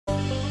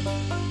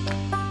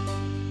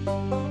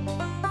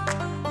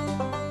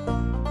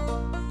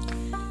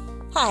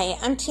Hi,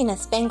 I'm Tina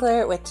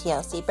Spangler with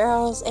TLC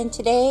Barrels, and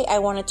today I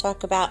want to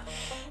talk about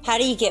how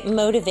do you get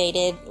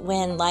motivated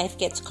when life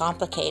gets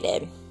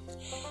complicated.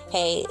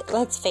 Hey,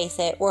 let's face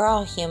it, we're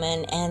all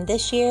human, and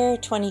this year,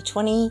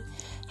 2020,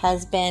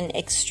 has been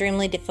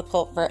extremely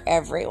difficult for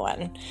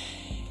everyone.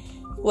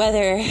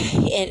 Whether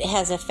it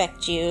has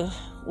affected you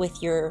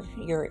with your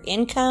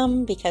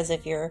income because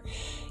of your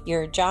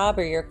job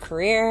or your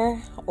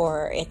career,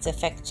 or it's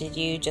affected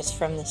you just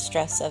from the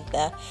stress of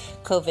the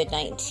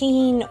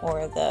COVID-19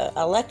 or the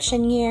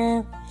election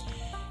year.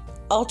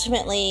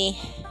 Ultimately,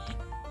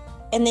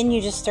 and then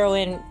you just throw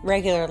in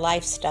regular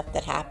life stuff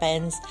that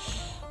happens.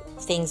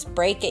 Things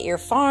break at your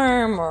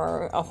farm,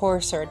 or a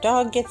horse or a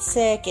dog gets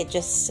sick.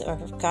 Or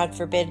God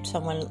forbid,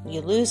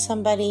 you lose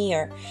somebody,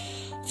 or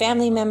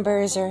family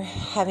members are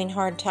having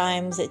hard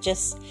times.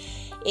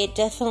 It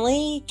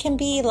definitely can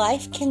be,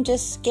 life can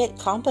just get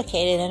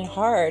complicated and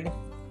hard.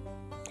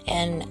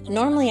 And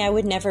normally I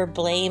would never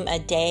blame a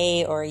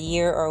day or a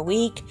year or a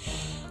week.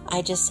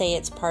 I just say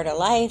it's part of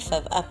life,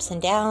 of ups and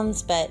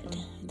downs, but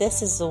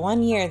this is the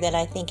one year that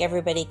I think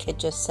everybody could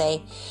just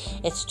say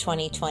it's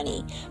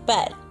 2020.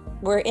 But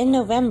we're in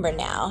November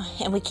now,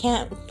 and we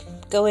can't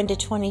go into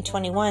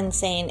 2021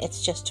 saying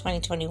it's just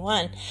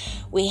 2021.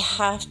 We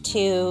have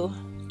to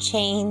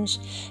change,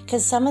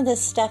 because some of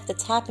this stuff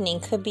that's happening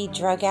could be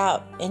drug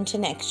out into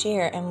next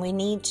year, and we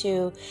need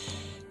to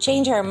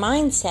change our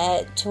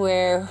mindset to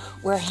where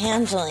we're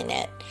handling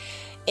it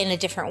in a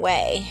different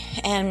way.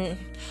 And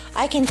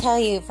I can tell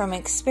you from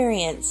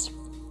experience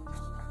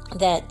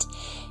that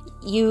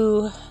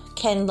you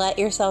can let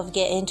yourself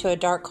get into a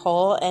dark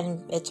hole,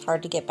 and it's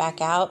hard to get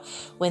back out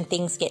when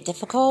things get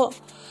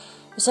difficult.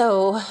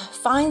 So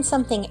find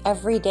something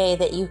every day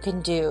that you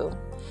can do,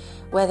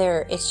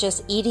 whether it's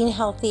just eating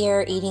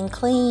healthier, eating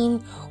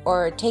clean,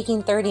 or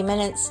taking 30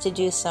 minutes to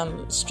do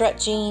some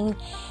stretching,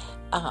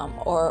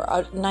 or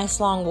a nice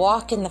long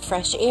walk in the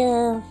fresh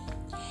air.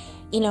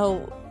 You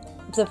know,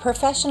 the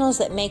professionals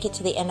that make it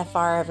to the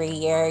NFR every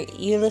year,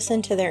 you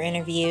listen to their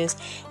interviews,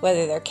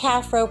 whether they're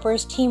calf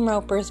ropers, team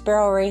ropers,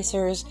 barrel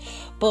racers,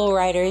 bull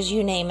riders,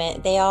 you name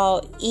it. They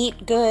all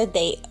eat good,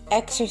 they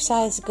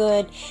exercise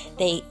good,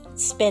 they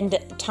spend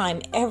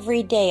time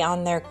every day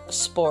on their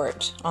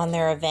sport, on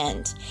their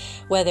event,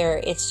 whether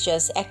it's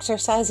just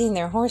exercising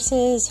their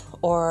horses,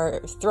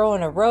 or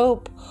throwing a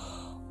rope,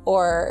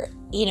 or,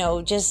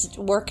 just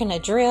working a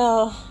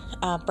drill,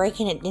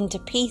 breaking it into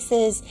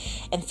pieces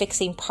and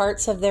fixing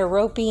parts of their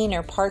roping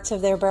or parts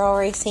of their barrel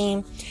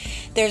racing.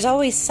 There's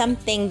always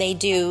something they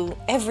do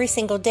every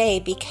single day,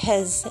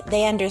 because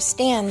they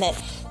understand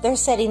that they're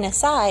setting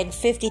aside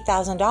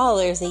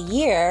 $50,000 a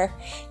year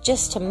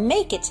just to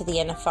make it to the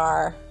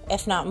NFR,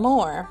 if not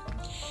more,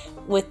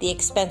 with the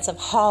expense of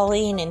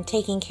hauling and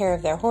taking care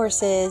of their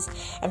horses.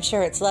 I'm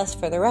sure it's less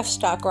for the rough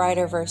stock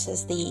rider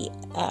versus the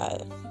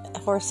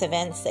horse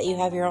events that you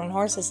have your own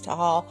horses to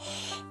haul.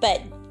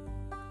 But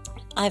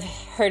I've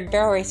heard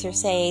barrel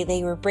racers say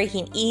they were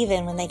breaking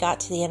even when they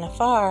got to the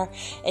NFR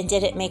and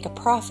didn't make a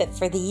profit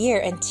for the year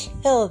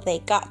until they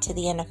got to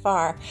the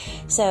NFR.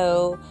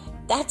 So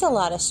that's a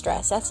lot of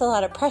stress. That's a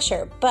lot of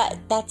pressure, but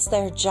that's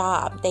their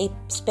job. They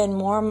spend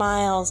more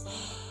miles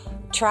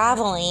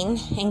traveling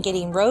and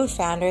getting road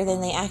founder than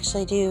they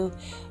actually do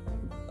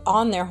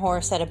on their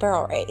horse at a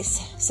barrel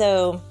race.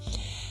 So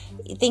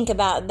think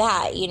about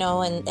that,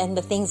 and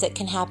the things that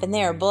can happen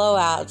there: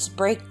 blowouts,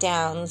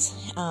 breakdowns,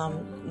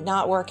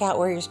 not work out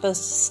where you're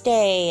supposed to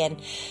stay. And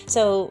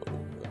so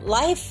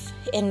life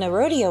in the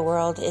rodeo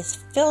world is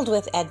filled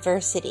with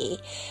adversity,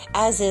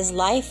 as is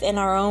life in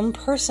our own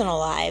personal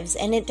lives.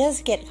 And it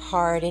does get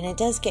hard, and it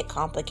does get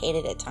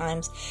complicated at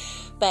times,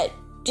 but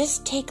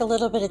just take a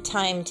little bit of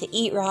time to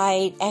eat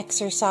right,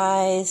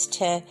 exercise,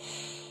 to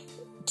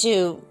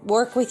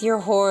work with your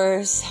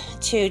horse,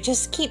 to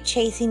just keep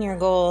chasing your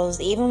goals,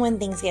 even when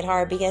things get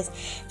hard. Because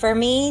for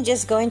me,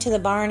 just going to the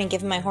barn and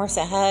giving my horse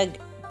a hug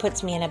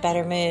puts me in a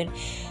better mood.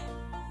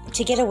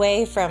 To get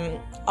away from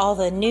all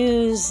the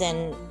news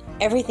and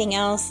everything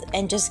else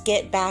and just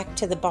get back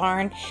to the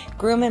barn,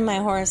 grooming my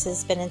horses,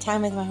 spending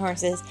time with my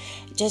horses,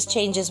 just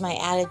changes my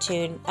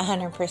attitude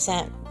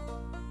 100%.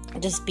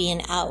 Just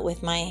being out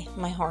with my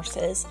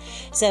horses.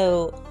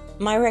 So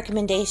my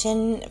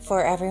recommendation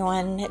for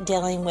everyone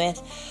dealing with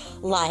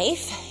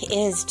life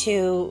is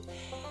to,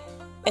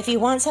 if you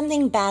want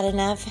something bad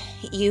enough,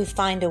 you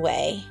find a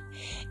way.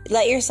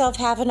 Let yourself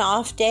have an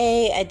off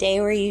day, a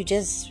day where you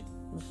just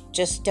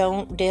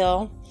don't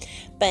deal,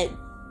 but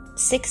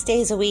 6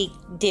 days a week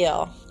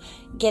deal.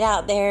 Get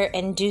out there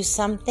and do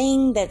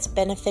something that's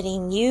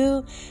benefiting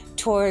you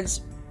towards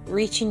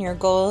reaching your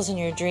goals and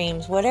your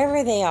dreams,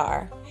 whatever they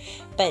are.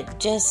 But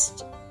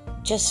just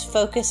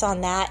focus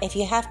on that. If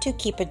you have to,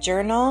 keep a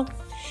journal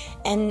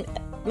and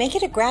make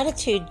it a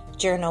gratitude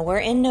journal. We're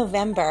in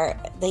November,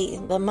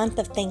 the month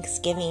of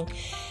Thanksgiving.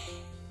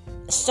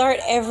 Start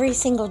every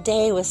single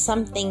day with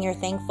something you're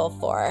thankful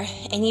for,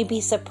 and you'd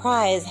be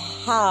surprised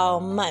how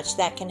much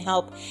that can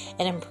help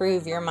and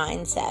improve your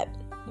mindset.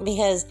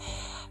 Because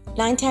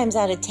 9 times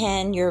out of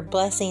 10, your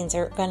blessings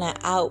are going to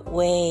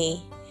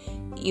outweigh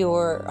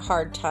your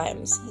hard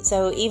times.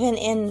 So even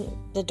in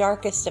the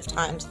darkest of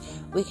times,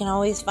 we can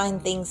always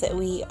find things that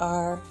we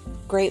are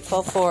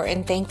grateful for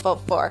and thankful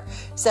for.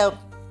 So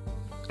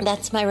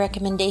that's my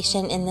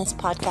recommendation in this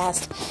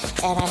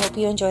podcast, and I hope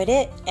you enjoyed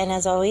it. And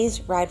as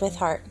always, ride with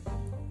heart.